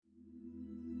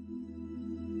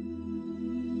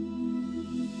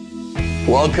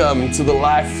Welcome to the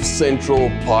Life Central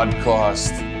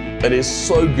podcast. It is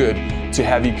so good to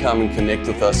have you come and connect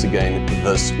with us again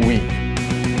this week.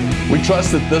 We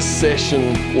trust that this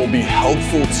session will be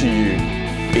helpful to you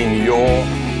in your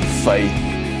faith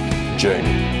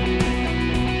journey.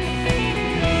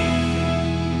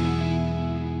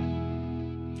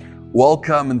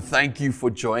 Welcome and thank you for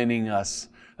joining us.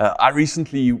 I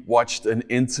recently watched an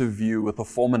interview with a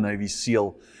former Navy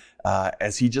SEAL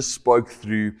as he just spoke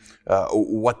through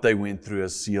what they went through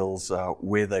as SEALs,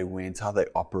 where they went, how they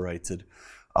operated.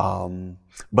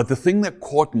 But the thing that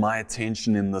caught my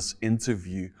attention in this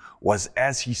interview was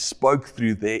as he spoke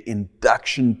through their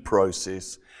induction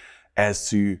process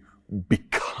as to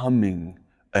becoming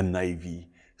a Navy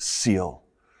SEAL.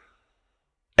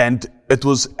 And it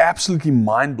was absolutely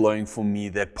mind-blowing for me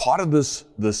that part of this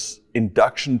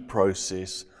induction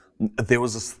process, there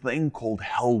was this thing called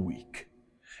Hell Week.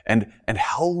 And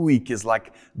Hell Week is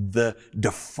like the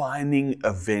defining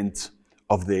event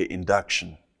of their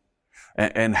induction.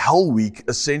 And Hell Week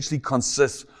essentially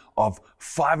consists of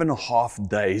 5.5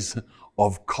 days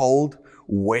of cold,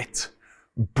 wet,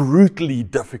 brutally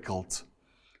difficult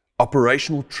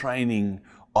operational training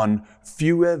on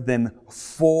fewer than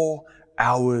 4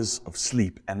 hours of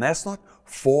sleep. And that's not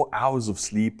 4 hours of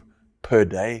sleep per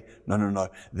day. No.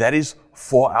 That is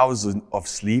 4 hours of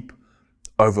sleep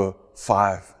over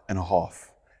 5.5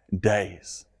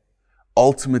 days.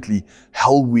 Ultimately,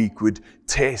 Hell Week would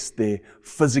test their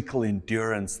physical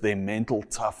endurance, their mental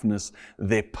toughness,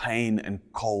 their pain and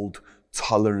cold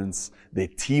tolerance, their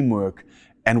teamwork,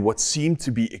 and what seemed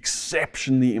to be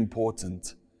exceptionally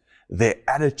important, their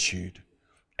attitude,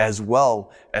 as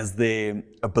well as their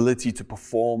ability to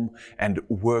perform and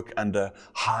work under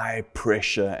high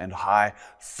pressure and high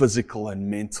physical and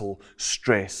mental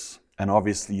stress. And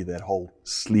obviously that whole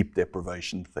sleep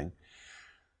deprivation thing.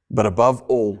 But above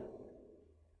all,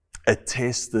 it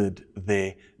tested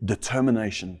their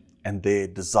determination and their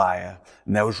desire.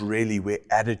 And that was really where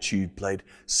attitude played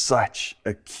such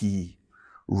a key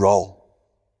role.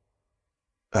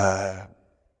 In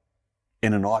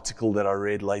an article that I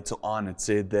read later on, it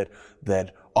said that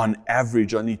on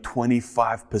average, only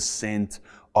 25%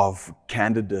 of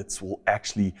candidates will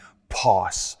actually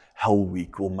pass Hell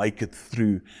Week, will make it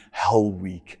through Hell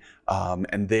Week,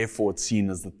 and therefore it's seen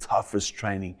as the toughest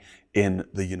training in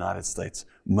the United States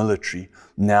military.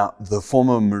 Now, the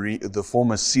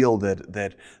former SEAL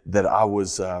that I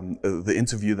was, the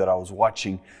interview that I was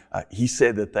watching, he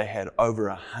said that they had over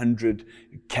 100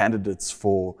 candidates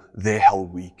for their Hell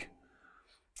Week.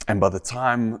 And by the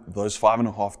time those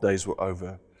 5.5 days were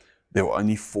over, there were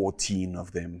only 14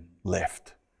 of them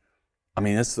left. I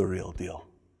mean, it's the real deal.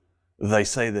 They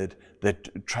say that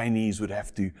trainees would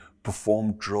have to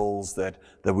perform drills that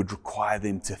would require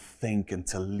them to think and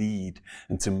to lead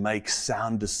and to make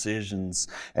sound decisions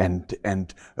and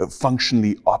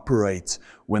functionally operate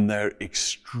when they're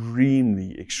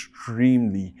extremely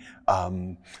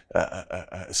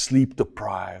sleep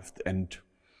deprived and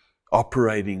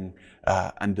operating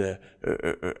under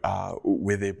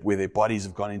where their bodies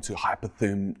have gone into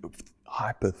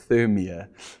hypothermia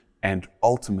and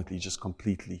ultimately just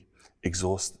completely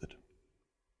exhausted.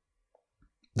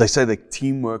 They say that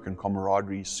teamwork and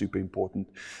camaraderie is super important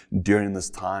during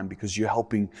this time because you're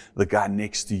helping the guy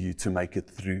next to you to make it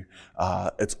through.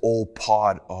 It's all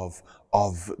part of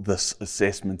this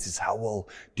assessment is how well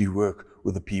do you work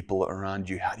with the people around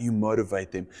you? How do you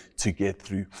motivate them to get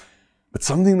through? But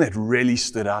something that really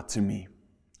stood out to me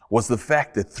was the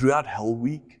fact that throughout Hell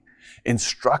Week,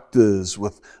 instructors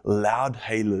with loud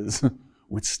hailers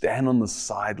would stand on the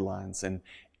sidelines and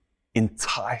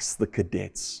entice the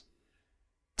cadets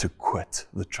to quit,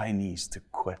 the trainees to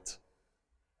quit.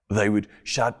 They would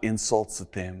shout insults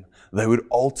at them. They would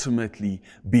ultimately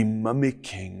be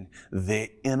mimicking their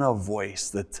inner voice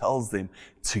that tells them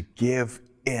to give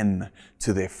in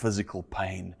to their physical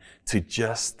pain, to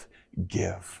just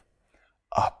give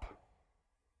up.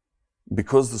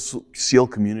 Because the SEAL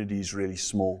community is really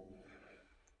small,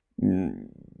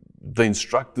 the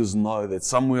instructors know that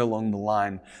somewhere along the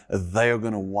line, they are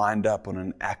going to wind up on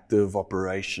an active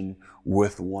operation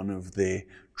with one of their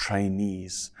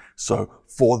trainees. So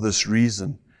for this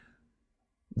reason,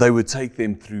 they would take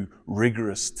them through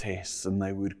rigorous tests and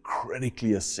they would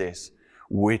critically assess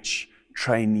which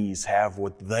trainees have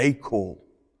what they call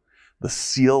the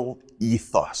SEAL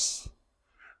ethos,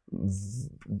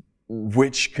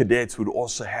 which cadets would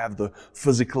also have the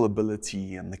physical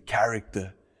ability and the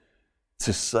character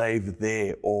to save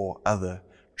their or other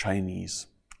trainees'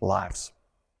 lives.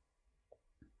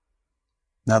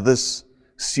 Now, this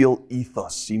SEAL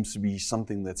ethos seems to be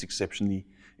something that's exceptionally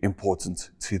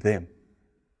important to them.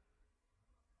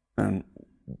 And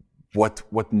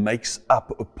what makes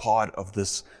up a part of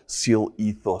this seal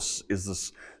ethos is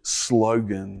this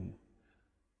slogan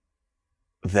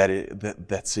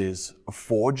that says,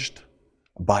 forged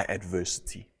by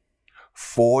adversity.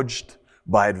 Forged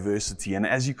by adversity. And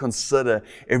as you consider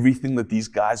everything that these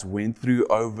guys went through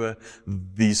over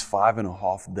these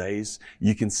 5.5 days,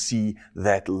 you can see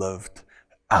that lived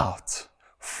out.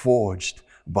 Forged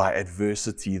by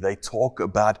adversity. They talk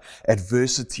about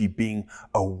adversity being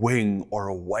a wing or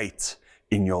a weight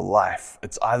in your life.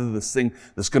 It's either this thing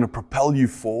that's going to propel you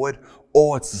forward,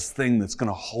 or it's this thing that's going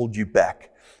to hold you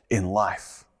back in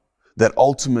life. That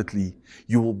ultimately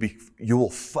you will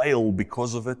fail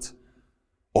because of it,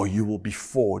 or you will be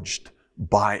forged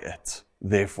by it.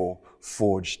 Therefore,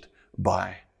 forged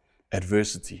by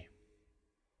adversity.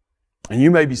 And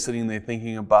you may be sitting there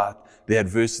thinking about the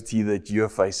adversity that you're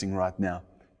facing right now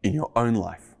in your own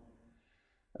life.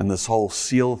 And this whole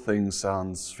seal thing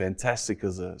sounds fantastic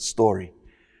as a story.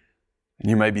 And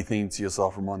you may be thinking to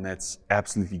yourself, Ramon, that's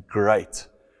absolutely great.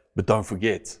 But don't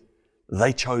forget,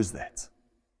 they chose that.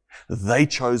 They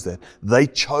chose that. They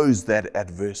chose that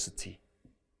adversity.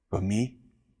 But me,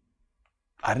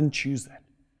 I didn't choose that.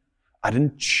 I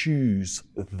didn't choose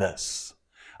this.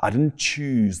 I didn't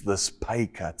choose this pay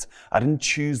cut. I didn't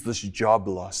choose this job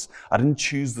loss. I didn't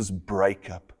choose this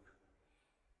breakup.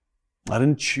 I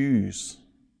didn't choose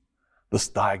this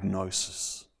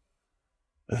diagnosis.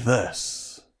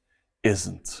 This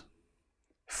isn't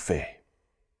fair.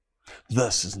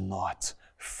 This is not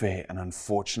fair. And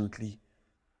unfortunately,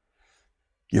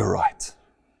 you're right.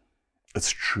 It's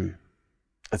true.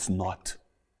 It's not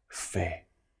fair.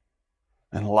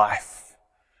 And life,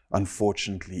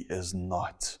 unfortunately, is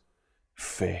not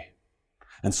fair.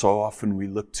 And so often we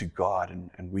look to God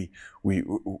and we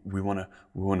want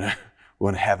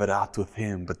to have it out with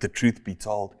Him. But the truth be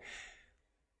told,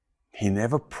 He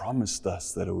never promised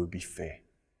us that it would be fair.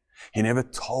 He never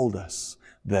told us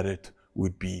that it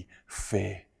would be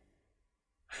fair.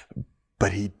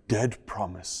 But He did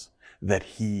promise that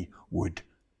He would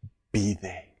be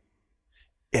there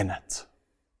in it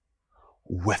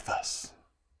with us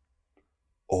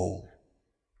all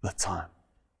the time.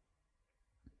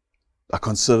 I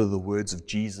consider the words of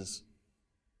Jesus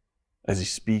as He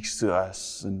speaks to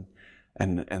us,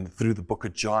 and through the book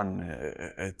of John,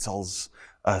 it tells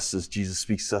us as Jesus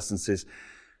speaks to us and says,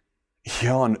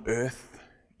 here on earth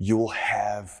you will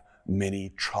have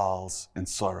many trials and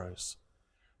sorrows,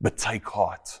 but take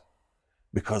heart,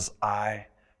 because I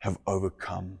have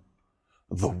overcome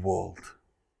the world.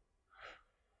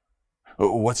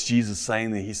 What's Jesus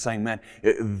saying there? He's saying, man,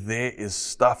 there is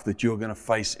stuff that you're going to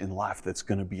face in life that's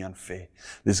going to be unfair.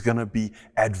 There's going to be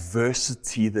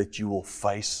adversity that you will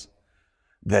face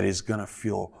that is going to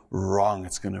feel wrong.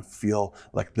 It's going to feel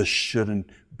like this shouldn't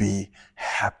be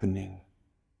happening.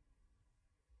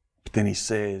 But then He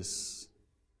says,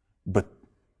 but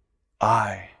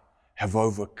I have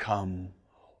overcome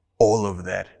all of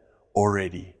that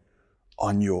already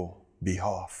on your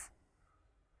behalf.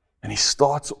 And He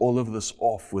starts all of this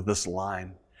off with this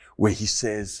line where He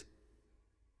says,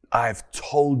 I've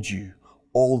told you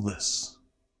all this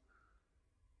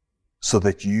so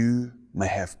that you may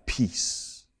have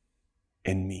peace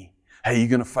in me. Hey, you're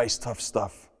going to face tough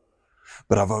stuff,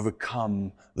 but I've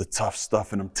overcome the tough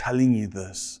stuff, and I'm telling you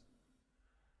this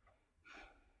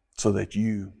so that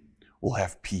you will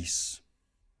have peace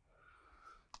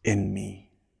in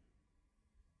me.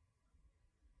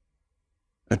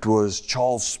 It was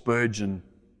Charles Spurgeon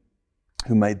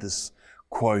who made this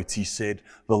quote. He said,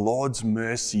 the Lord's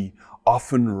mercy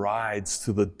often rides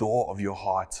to the door of your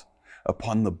heart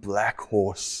upon the black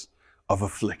horse of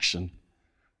affliction.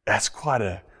 That's quite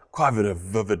a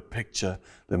vivid picture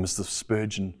that Mr.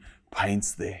 Spurgeon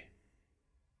paints there.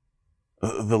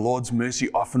 The Lord's mercy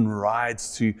often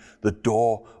rides to the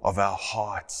door of our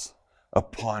hearts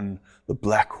upon the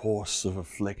black horse of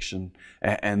affliction.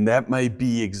 And that may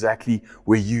be exactly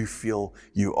where you feel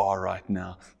you are right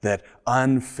now. That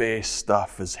unfair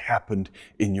stuff has happened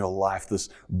in your life, this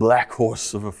black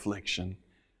horse of affliction.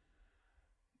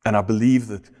 And I believe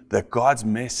that God's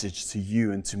message to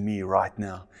you and to me right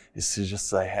now is to just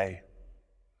say, hey,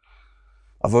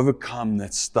 I've overcome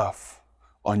that stuff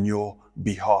on your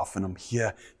behalf, and I'm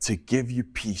here to give you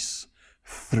peace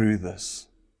through this.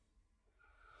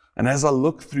 And as I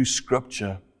look through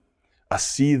Scripture, I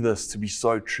see this to be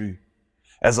so true.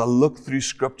 As I look through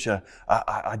Scripture,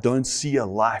 I don't see a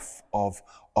life of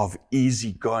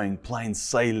easy going, plain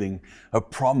sailing, a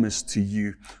promise to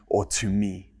you or to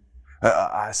me.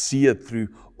 I see it through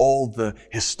all the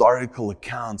historical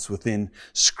accounts within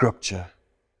Scripture.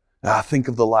 I think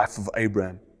of the life of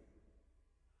Abraham.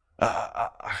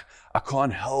 I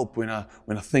can't help when I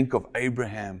think of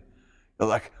Abraham.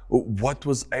 Like, what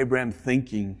was Abraham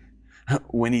thinking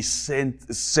when he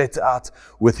set out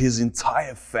with his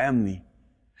entire family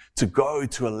to go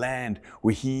to a land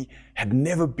where he had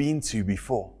never been to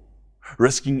before,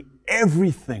 risking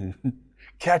everything,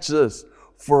 catch this,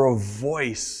 for a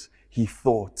voice he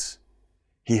thought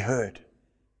he heard?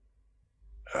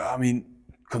 I mean,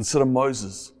 consider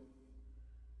Moses.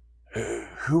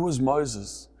 Who was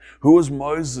Moses? Who was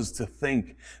Moses to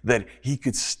think that he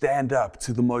could stand up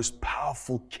to the most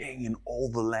powerful king in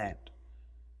all the land?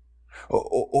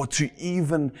 Or to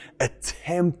even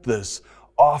attempt this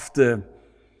after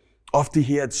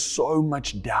he had so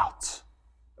much doubt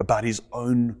about his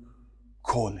own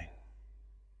calling?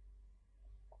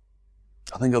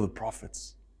 I think of the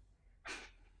prophets.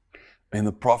 And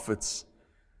the prophets,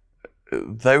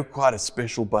 they were quite a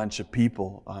special bunch of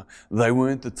people. They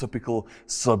weren't the typical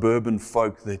suburban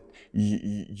folk that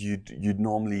you'd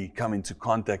normally come into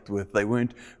contact with. They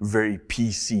weren't very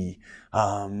PC.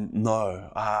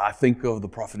 No, I think of the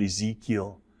prophet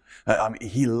Ezekiel.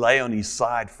 He lay on his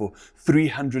side for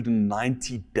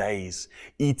 390 days,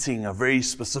 eating a very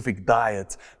specific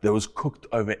diet that was cooked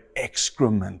over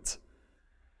excrement,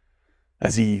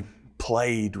 as he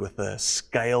played with a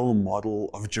scale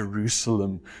model of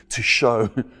Jerusalem to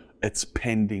show its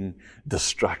pending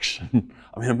destruction.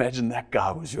 I mean, imagine that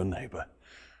guy was your neighbor.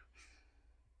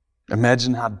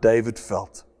 Imagine how David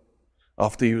felt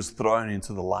after he was thrown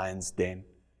into the lion's den.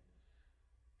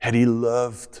 Had he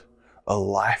lived a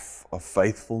life of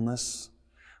faithfulness,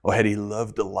 or had he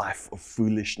lived a life of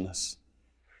foolishness?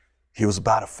 He was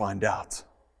about to find out.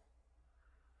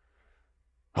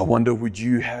 I wonder, would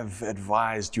you have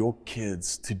advised your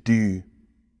kids to do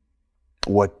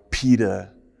what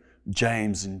Peter,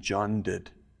 James, and John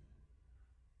did,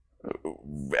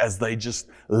 as they just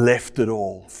left it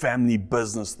all, family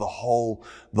business, the whole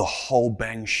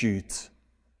bang shoot,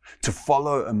 to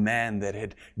follow a man that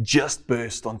had just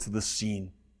burst onto the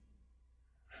scene?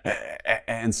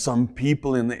 And some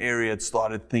people in the area had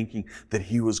started thinking that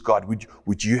he was God.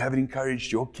 Would you have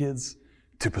encouraged your kids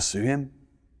to pursue him?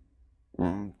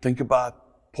 Think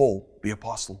about Paul, the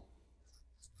apostle.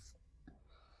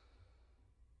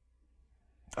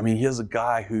 I mean, here's a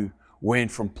guy who went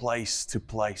from place to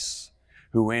place,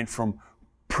 who went from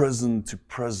prison to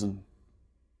prison,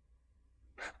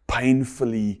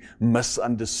 painfully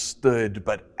misunderstood,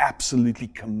 but absolutely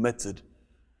committed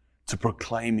to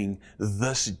proclaiming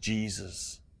this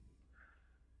Jesus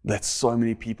that so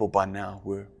many people by now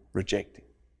were rejecting.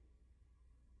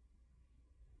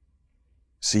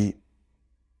 See,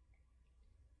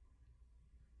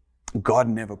 God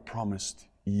never promised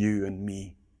you and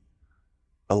me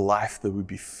a life that would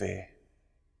be fair.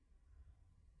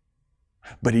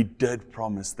 But He did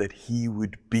promise that He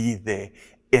would be there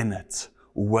in it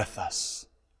with us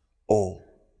all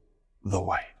the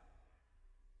way.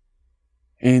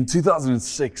 In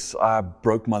 2006, I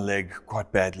broke my leg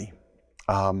quite badly.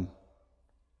 I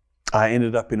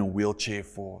ended up in a wheelchair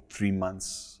for 3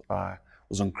 months. I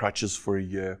was on crutches for a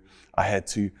year. I had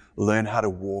to learn how to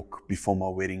walk before my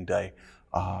wedding day.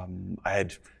 I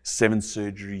had 7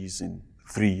 surgeries in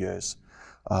 3 years.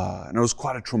 And it was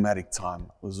quite a traumatic time.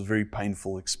 It was a very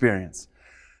painful experience.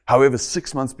 However,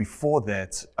 6 months before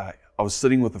that, I was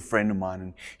sitting with a friend of mine,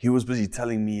 and he was busy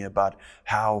telling me about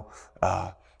how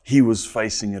he was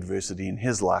facing adversity in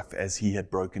his life as he had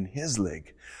broken his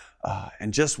leg.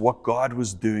 And just what God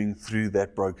was doing through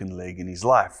that broken leg in his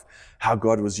life, how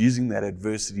God was using that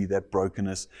adversity, that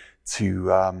brokenness,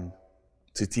 to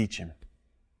teach him,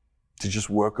 to just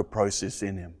work a process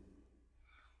in him.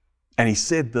 And he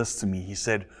said this to me. He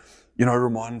said, "You know,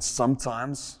 Ramon,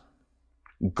 sometimes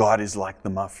God is like the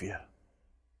mafia.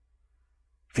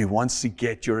 If He wants to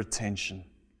get your attention,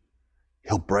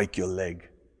 He'll break your leg."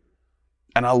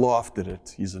 And I laughed at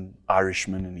it. He's an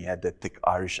Irishman, and he had that thick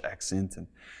Irish accent. And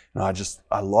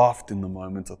I laughed in the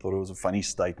moment. I thought it was a funny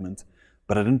statement,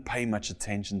 but I didn't pay much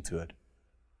attention to it.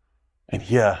 And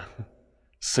here,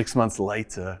 6 months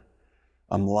later,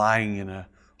 I'm lying in a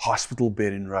hospital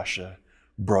bed in Russia,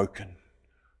 broken,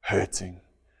 hurting,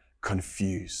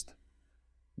 confused,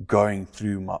 going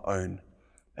through my own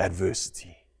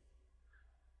adversity.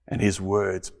 And His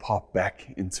words pop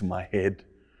back into my head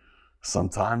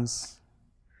sometimes.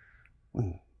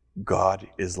 God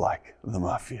is like the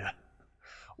mafia.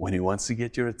 When He wants to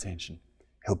get your attention,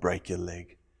 He'll break your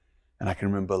leg. And I can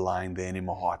remember lying there and in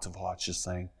my heart of hearts just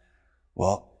saying,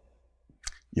 "Well,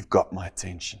 you've got my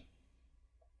attention."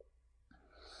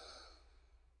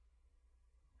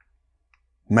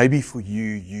 Maybe for you,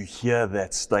 you hear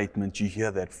that statement, you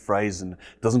hear that phrase, and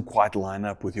it doesn't quite line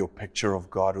up with your picture of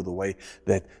God or the way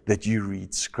that you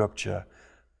read Scripture.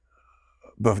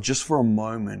 But just for a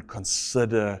moment,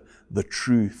 consider the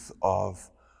truth of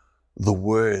the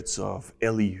words of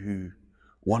Elihu,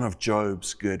 one of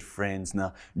Job's good friends.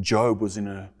 Now, Job was in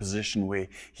a position where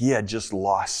he had just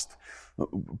lost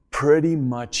pretty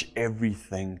much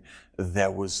everything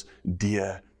that was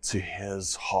dear to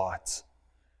his heart.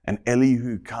 And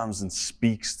Elihu comes and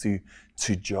speaks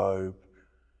to Job.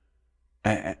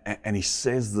 And he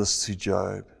says this to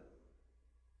Job.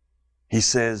 He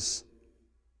says,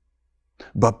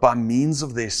 but by means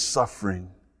of their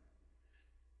suffering,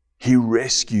 he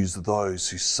rescues those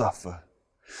who suffer.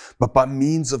 But by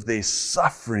means of their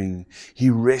suffering, he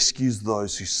rescues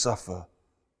those who suffer.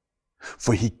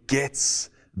 For he gets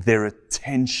their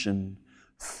attention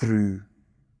through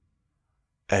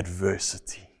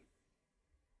adversity.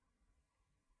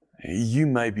 You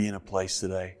may be in a place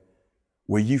today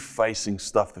where you're facing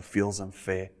stuff that feels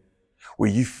unfair,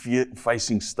 where you're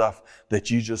facing stuff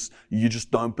that you just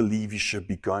don't believe you should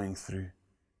be going through.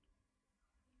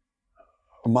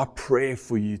 My prayer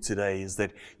for you today is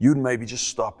that you'd maybe just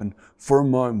stop and for a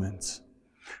moment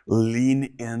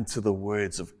lean into the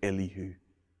words of Elihu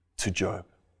to Job.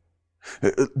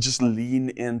 Just lean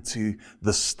into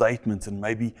the statement and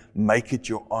maybe make it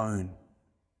your own.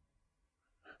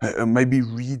 Maybe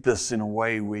read this in a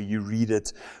way where you read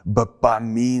it, but by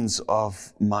means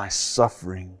of my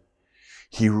suffering,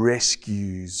 he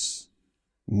rescues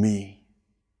me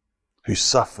who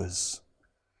suffers,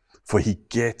 for he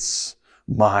gets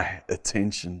my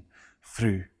attention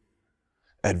through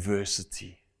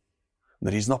adversity.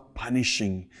 That he's not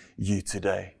punishing you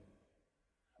today,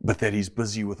 but that he's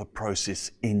busy with a process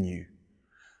in you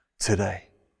today.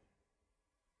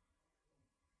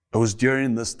 It was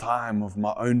during this time of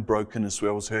my own brokenness where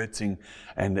I was hurting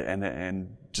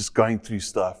and just going through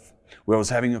stuff, where I was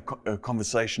having a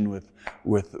conversation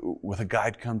with a guy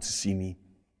who'd come to see me.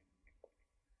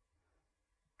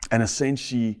 And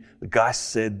essentially, the guy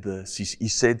said this. He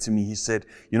said to me, he said,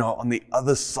 on the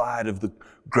other side of the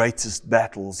greatest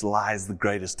battles lies the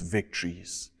greatest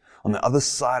victories. On the other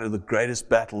side of the greatest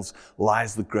battles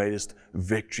lies the greatest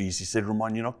victories. He said,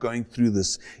 Ramon, you're not going through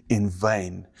this in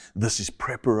vain. This is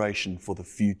preparation for the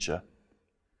future.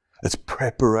 It's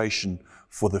preparation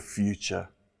for the future.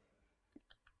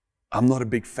 I'm not a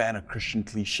big fan of Christian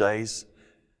cliches.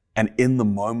 And in the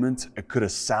moment, it could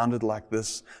have sounded like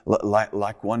this,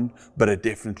 like one, but it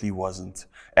definitely wasn't.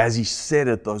 As he said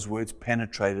it, those words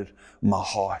penetrated my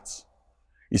heart.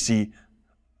 You see,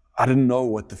 I didn't know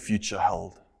what the future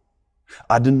held.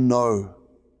 I didn't know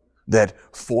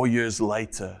that 4 years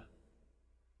later,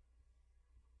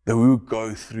 that we would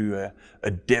go through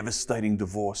a devastating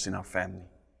divorce in our family.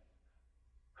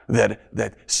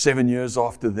 That 7 years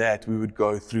after that, we would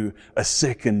go through a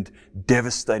second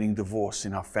devastating divorce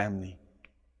in our family.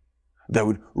 That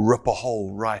would rip a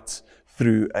hole right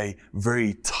through a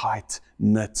very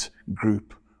tight-knit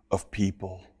group of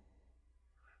people.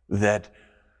 That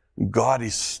God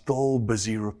is still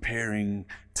busy repairing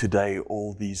today,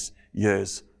 all these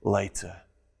years later.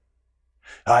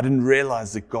 I didn't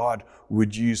realize that God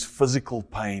would use physical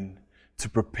pain to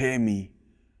prepare me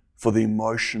for the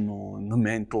emotional and the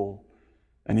mental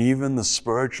and even the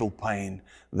spiritual pain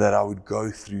that I would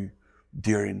go through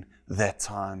during that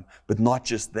time. But not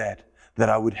just that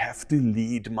I would have to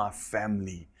lead my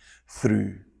family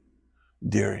through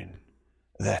during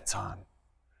that time.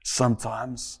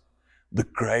 Sometimes the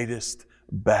greatest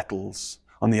battles,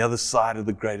 on the other side of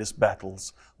the greatest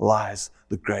battles lies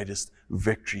the greatest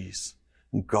victories.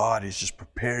 And God is just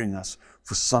preparing us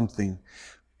for something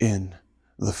in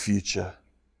the future.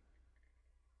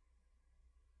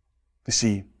 You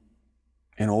see,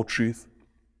 in all truth,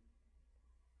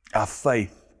 our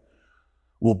faith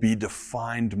will be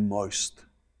defined most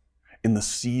in the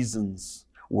seasons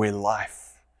where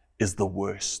life is the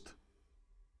worst.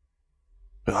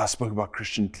 I spoke about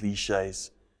Christian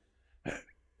cliches.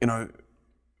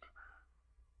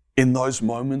 In those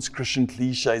moments, Christian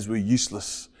cliches were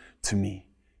useless to me.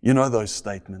 You know those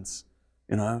statements,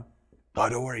 Oh,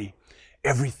 don't worry.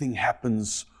 Everything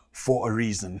happens for a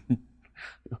reason.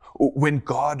 When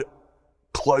God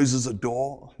closes a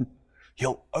door,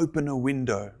 He'll open a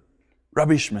window.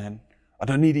 Rubbish, man. I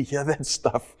don't need to hear that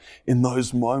stuff in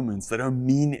those moments. They don't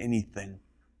mean anything.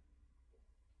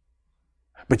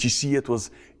 But you see, it was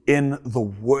in the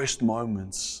worst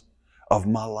moments of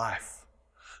my life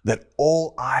that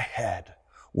all I had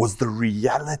was the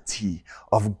reality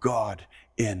of God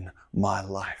in my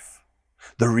life.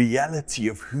 The reality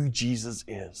of who Jesus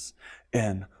is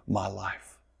in my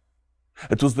life.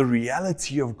 It was the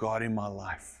reality of God in my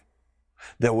life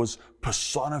that was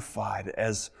personified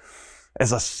as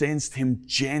I sensed Him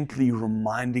gently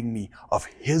reminding me of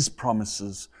His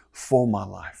promises for my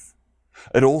life.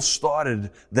 It all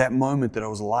started that moment that I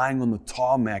was lying on the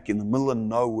tarmac in the middle of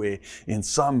nowhere in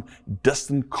some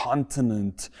distant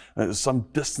continent, some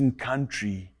distant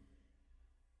country.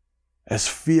 As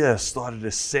fear started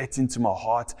to set into my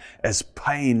heart, as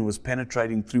pain was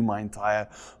penetrating through my entire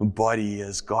body,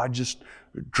 as God just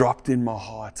dropped in my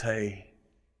heart, hey,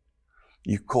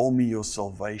 you call me your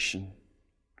salvation.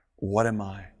 What am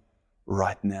I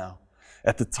right now?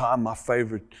 At the time, my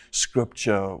favorite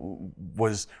scripture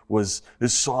was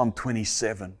this Psalm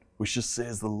 27, which just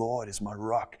says, the Lord is my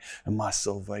rock and my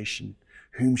salvation.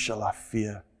 Whom shall I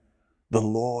fear? The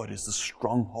Lord is the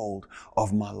stronghold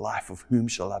of my life. Of whom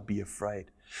shall I be afraid?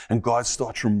 And God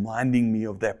starts reminding me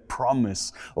of that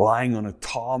promise lying on a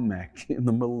tarmac in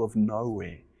the middle of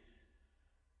nowhere.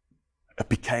 It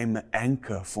became an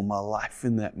anchor for my life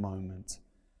in that moment.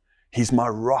 He's my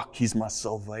rock. He's my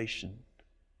salvation.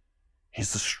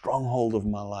 He's the stronghold of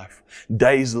my life.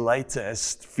 Days later,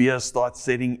 as fear starts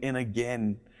setting in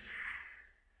again,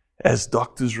 as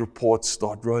doctors' reports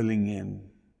start rolling in,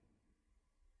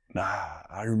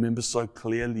 I remember so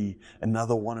clearly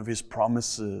another one of His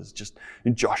promises, just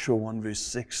in Joshua 1 verse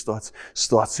 6, starts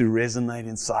to resonate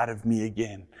inside of me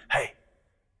again. Hey,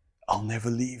 I'll never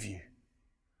leave you.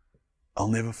 I'll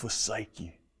never forsake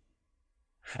you.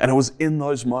 And it was in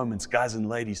those moments, guys and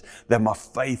ladies, that my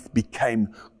faith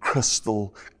became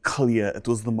crystal clear. It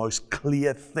was the most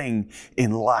clear thing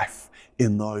in life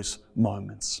in those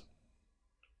moments.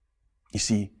 You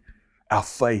see, our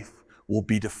faith will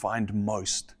be defined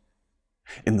most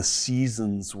in the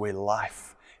seasons where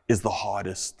life is the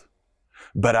hardest.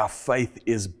 But our faith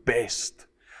is best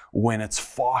when it's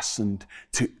fastened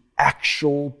to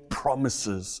actual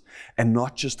promises and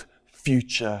not just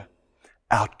future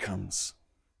outcomes.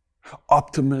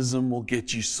 Optimism will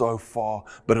get you so far,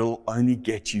 but it'll only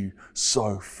get you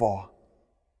so far.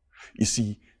 You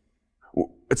see,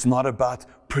 it's not about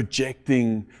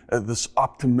projecting this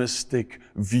optimistic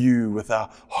view with our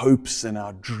hopes and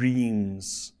our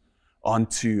dreams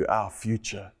onto our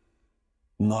future.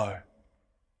 No.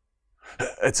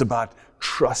 It's about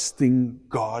trusting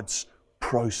God's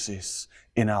process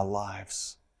in our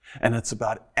lives. And it's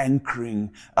about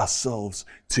anchoring ourselves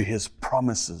to His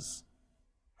promises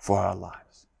for our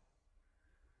lives.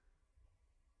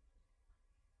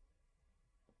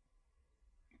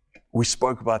 We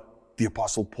spoke about the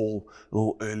Apostle Paul a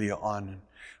little earlier on.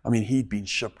 I mean, he'd been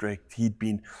shipwrecked, he'd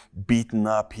been beaten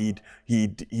up, he'd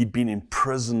been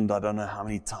imprisoned, I don't know how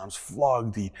many times,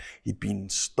 flogged, he'd been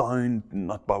stoned,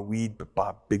 not by weed, but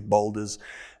by big boulders.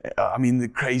 I mean, the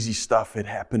crazy stuff had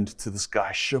happened to this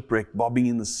guy, shipwrecked, bobbing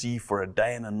in the sea for a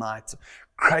day and a night.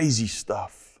 Crazy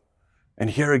stuff. And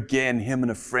here again, him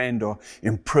and a friend are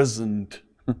imprisoned.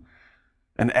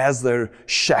 And as they're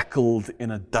shackled in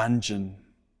a dungeon,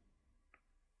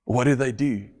 what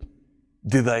do?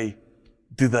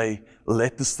 Do they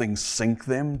let this thing sink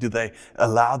them? Do they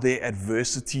allow their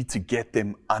adversity to get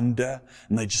them under?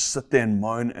 And they just sit there and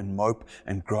moan and mope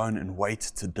and groan and wait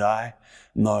to die?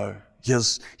 No.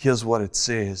 Here's what it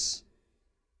says.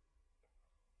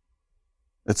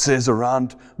 It says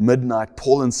around midnight,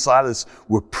 Paul and Silas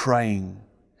were praying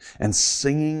and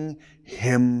singing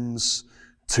hymns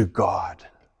to God.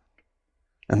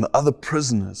 And the other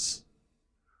prisoners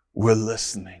were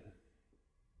listening.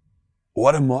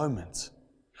 What a moment.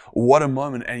 What a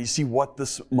moment. And you see what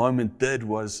this moment did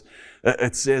was,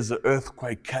 it says the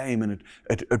earthquake came and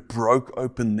it broke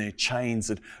open their chains.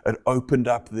 It opened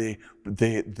up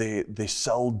their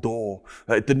cell door.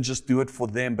 It didn't just do it for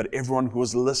them, but everyone who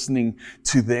was listening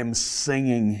to them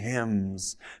singing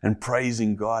hymns and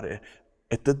praising God,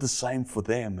 it did the same for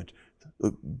them. It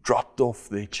dropped off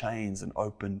their chains and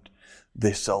opened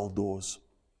their cell doors.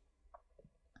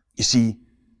 You see,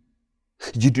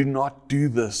 you do not do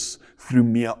this through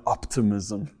mere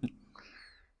optimism.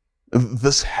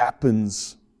 This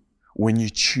happens when you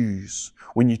choose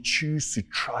to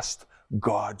trust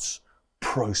God's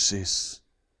process,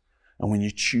 and when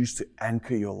you choose to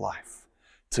anchor your life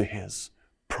to His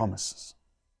promises.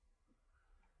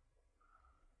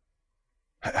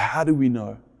 How do we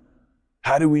know?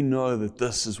 How do we know that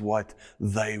this is what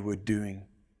they were doing?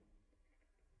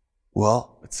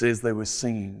 Well, it says they were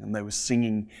singing, and they were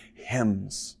singing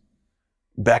hymns.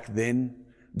 Back then,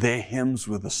 their hymns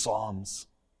were the Psalms.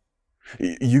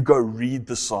 You go read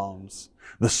the Psalms.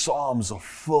 The Psalms are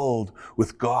filled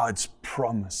with God's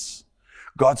promise.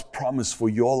 God's promise for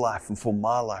your life and for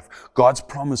my life. God's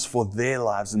promise for their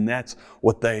lives, and that's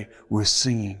what they were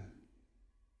singing.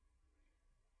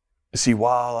 See,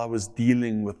 while I was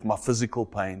dealing with my physical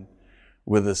pain,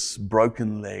 with this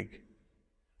broken leg,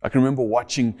 I can remember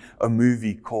watching a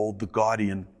movie called The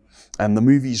Guardian, and the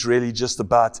movie is really just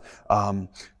about the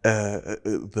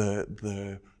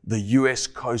U.S.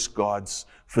 Coast Guard's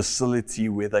facility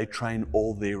where they train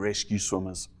all their rescue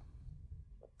swimmers.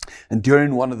 And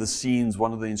during one of the scenes,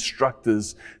 one of the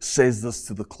instructors says this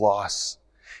to the class.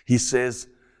 He says,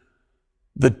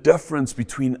 the difference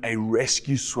between a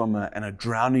rescue swimmer and a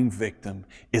drowning victim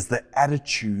is the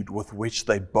attitude with which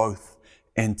they both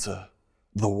enter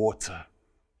the water.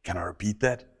 Can I repeat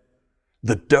that?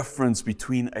 The difference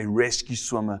between a rescue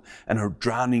swimmer and a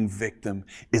drowning victim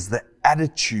is the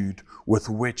attitude with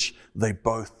which they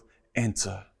both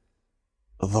enter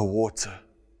the water.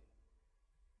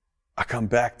 I come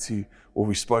back to what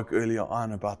we spoke earlier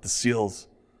on about the SEALs,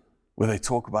 where they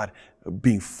talk about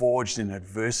being forged in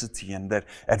adversity, and that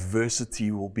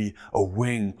adversity will be a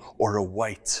wing or a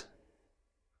weight.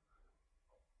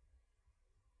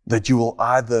 That you will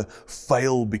either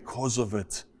fail because of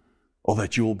it, or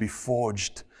that you will be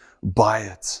forged by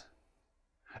it.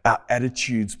 Our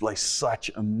attitudes play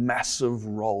such a massive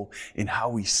role in how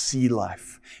we see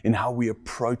life, in how we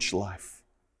approach life,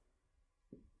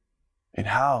 in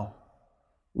how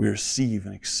we receive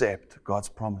and accept God's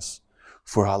promise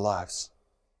for our lives.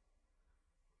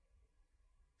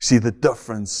 See, the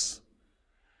difference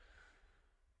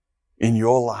in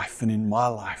your life and in my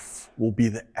life will be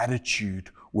the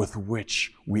attitude with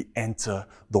which we enter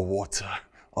the water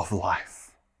of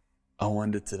life. I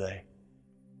wonder today,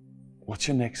 what's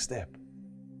your next step?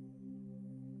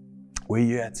 Where are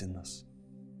you at in this?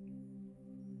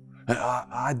 And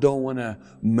I don't want to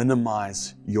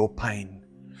minimize your pain.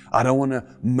 I don't want to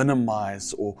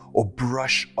minimize or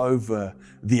brush over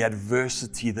the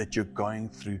adversity that you're going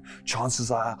through. Chances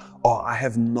are, I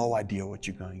have no idea what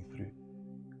you're going through.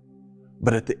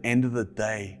 But at the end of the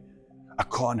day, I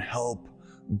can't help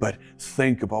but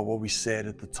think about what we said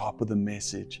at the top of the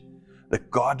message,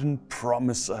 that God didn't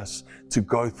promise us to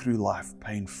go through life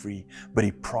pain-free, but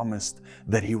He promised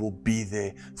that He will be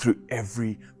there through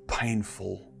every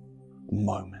painful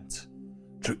moment,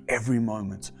 through every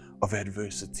moment of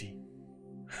adversity.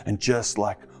 And just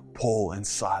like Paul and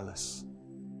Silas,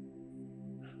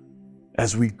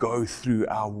 as we go through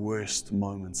our worst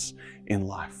moments in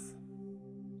life,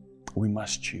 we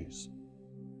must choose.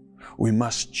 We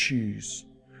must choose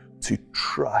to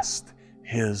trust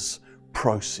His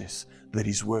process that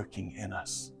He's working in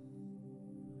us.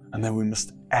 And then we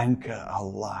must anchor our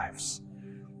lives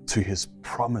to His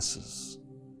promises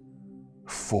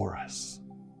for us.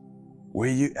 Where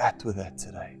are you at with that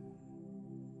today?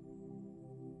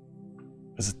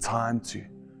 Is it time to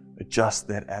adjust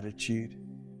that attitude?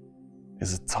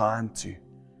 Is it time to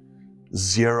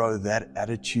zero that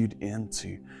attitude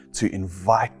into, to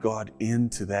invite God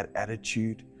into that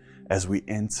attitude as we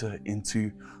enter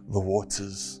into the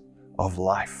waters of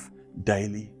life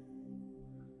daily,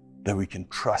 that we can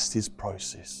trust His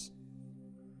process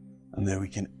and that we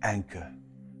can anchor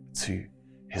to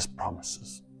His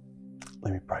promises?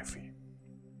 Let me pray for you.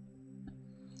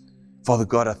 Father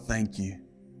God, I thank You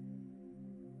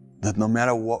that no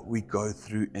matter what we go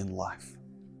through in life,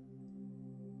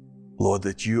 Lord,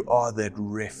 that You are that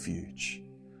refuge,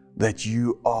 that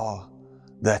You are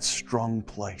that strong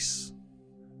place,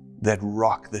 that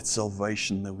rock, that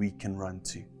salvation that we can run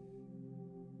to,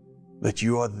 that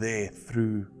You are there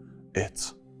through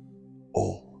it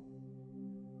all,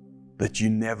 that You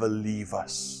never leave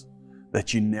us,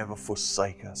 that You never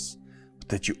forsake us, but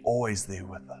that You're always there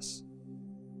with us.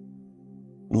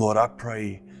 Lord, I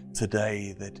pray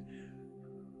today that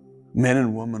men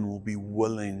and women will be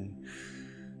willing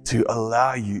to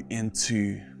allow You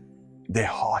into their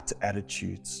heart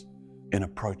attitudes in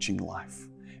approaching life,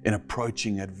 in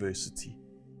approaching adversity.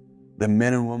 That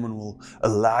men and women will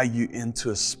allow You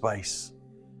into a space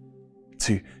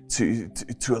to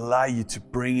allow You to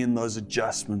bring in those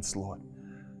adjustments, Lord,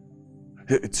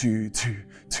 to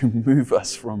move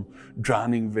us from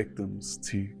drowning victims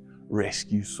to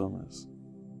rescue swimmers,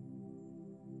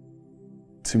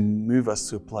 to move us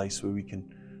to a place where we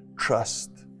can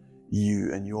trust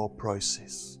You and Your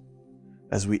process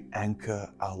as we anchor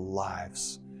our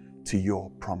lives to Your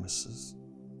promises.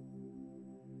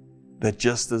 That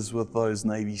just as with those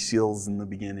Navy SEALs in the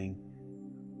beginning,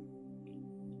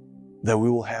 that we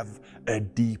will have a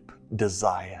deep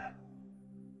desire,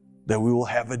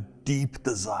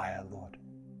 Lord.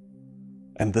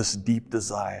 And this deep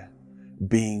desire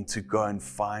being to go and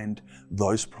find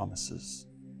those promises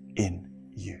in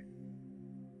You.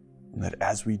 And that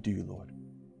as we do, Lord,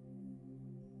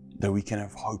 that we can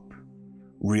have hope,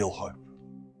 real hope,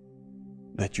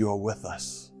 that You are with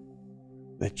us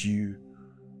that you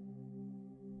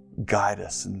guide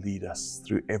us and lead us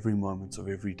through every moment of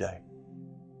every day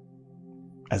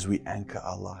as we anchor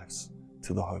our lives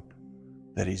to the hope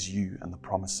that is you and the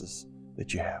promises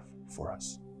that you have for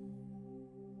us.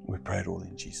 We pray it all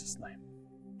in Jesus' name.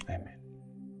 Amen.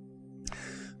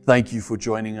 Thank you for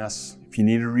joining us. If you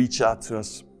need to reach out to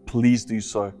us, please do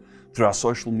so through our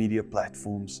social media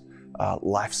platforms,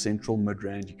 Life Central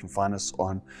Midrand. You can find us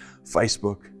on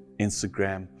Facebook,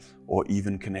 Instagram, or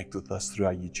even connect with us through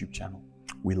our YouTube channel.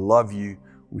 We love you.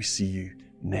 We see you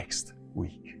next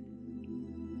week.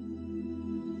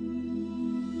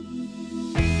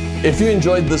 If you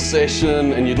enjoyed this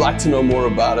session and you'd like to know more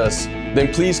about us,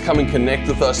 then please come and connect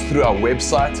with us through our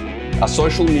website, our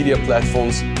social media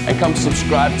platforms, and come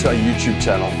subscribe to our YouTube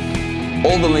channel.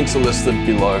 All the links are listed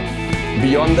below.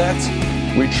 Beyond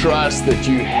that, we trust that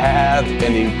you have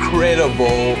an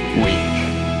incredible week.